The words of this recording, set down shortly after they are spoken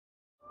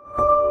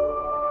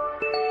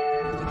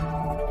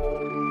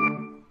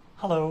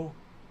Hello,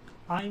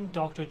 I'm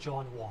Dr.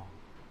 John Wong,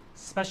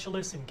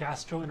 specialist in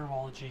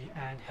gastroenterology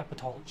and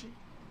hepatology.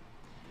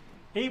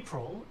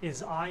 April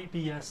is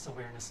IBS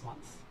Awareness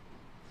Month.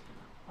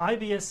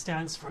 IBS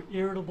stands for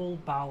Irritable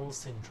Bowel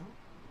Syndrome.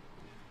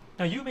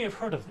 Now you may have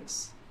heard of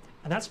this,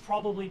 and that's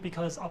probably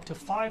because up to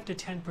 5 to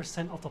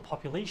 10% of the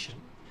population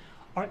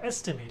are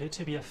estimated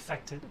to be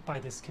affected by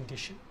this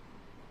condition.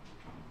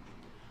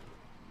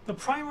 The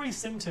primary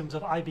symptoms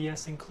of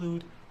IBS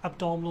include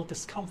abdominal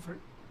discomfort,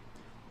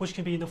 which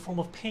can be in the form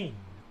of pain,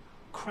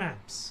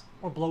 cramps,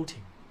 or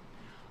bloating,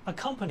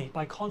 accompanied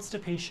by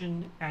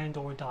constipation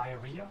and/or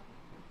diarrhea.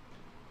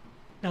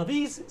 Now,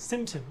 these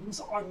symptoms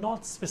are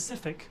not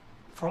specific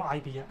for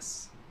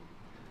IBS.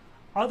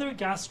 Other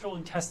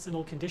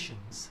gastrointestinal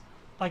conditions,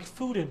 like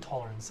food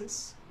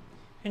intolerances,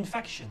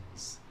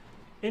 infections,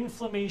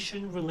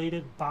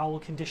 inflammation-related bowel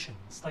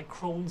conditions like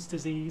Crohn's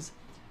disease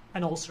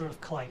and ulcerative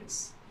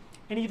colitis,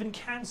 and even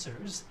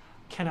cancers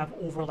can have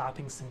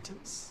overlapping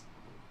symptoms.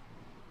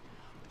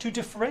 To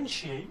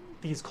differentiate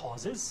these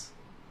causes,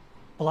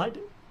 blood,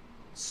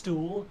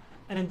 stool,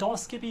 and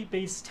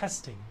endoscopy-based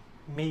testing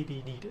may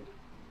be needed.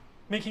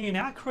 Making an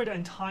accurate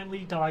and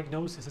timely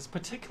diagnosis is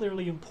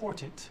particularly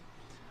important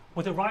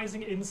with the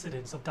rising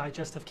incidence of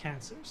digestive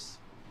cancers,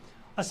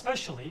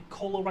 especially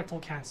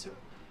colorectal cancer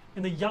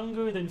in the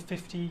younger than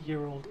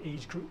 50-year-old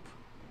age group.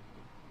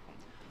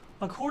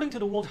 According to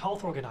the World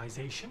Health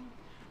Organization,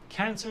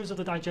 cancers of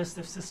the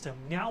digestive system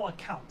now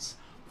accounts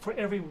for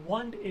every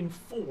 1 in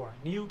 4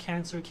 new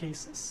cancer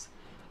cases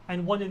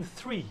and 1 in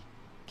 3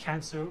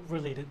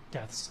 cancer-related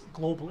deaths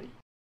globally.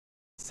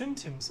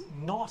 Symptoms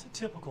not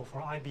typical for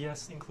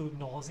IBS include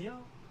nausea,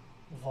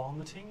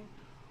 vomiting,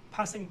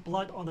 passing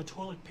blood on the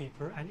toilet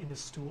paper and in the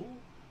stool,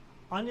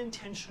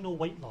 unintentional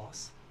weight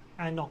loss,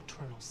 and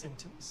nocturnal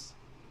symptoms.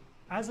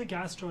 As a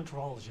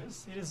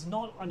gastroenterologist, it is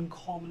not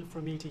uncommon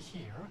for me to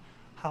hear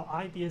how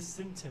IBS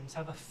symptoms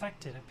have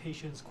affected a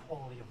patient's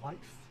quality of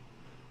life,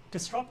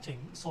 disrupting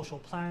social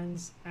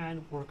plans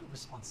and work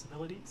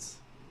responsibilities.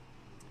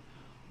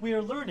 We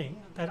are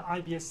learning that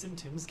IBS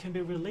symptoms can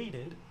be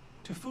related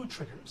to food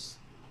triggers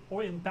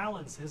or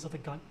imbalances of the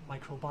gut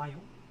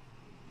microbiome.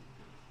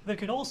 There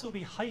can also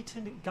be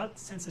heightened gut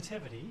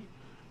sensitivity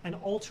and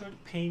altered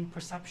pain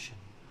perception,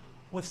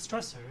 with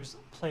stressors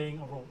playing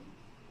a role.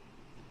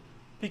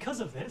 Because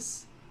of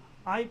this,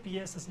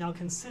 IBS is now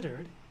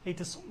considered a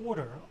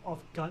disorder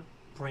of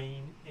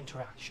gut-brain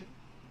interaction.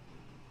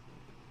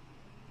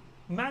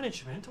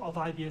 Management of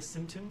IBS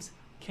symptoms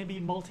can be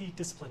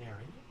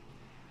multidisciplinary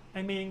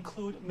and may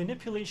include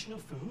manipulation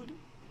of food,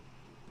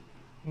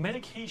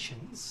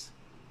 medications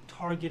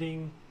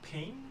targeting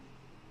pain,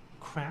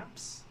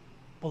 cramps,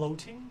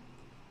 bloating,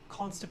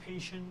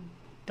 constipation,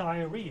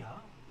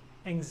 diarrhea,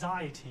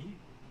 anxiety,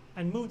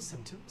 and mood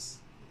symptoms.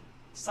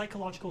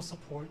 Psychological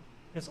support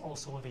is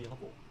also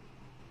available.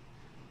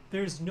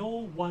 There's no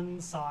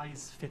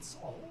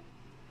one-size-fits-all.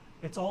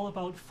 It's all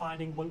about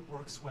finding what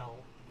works well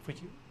for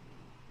you.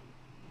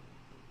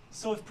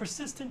 So if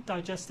persistent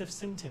digestive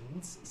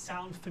symptoms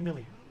sound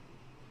familiar,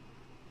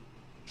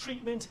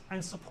 treatment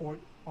and support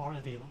are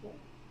available.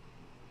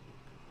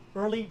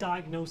 Early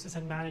diagnosis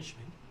and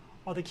management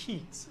are the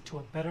keys to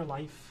a better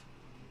life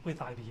with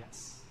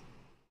IBS.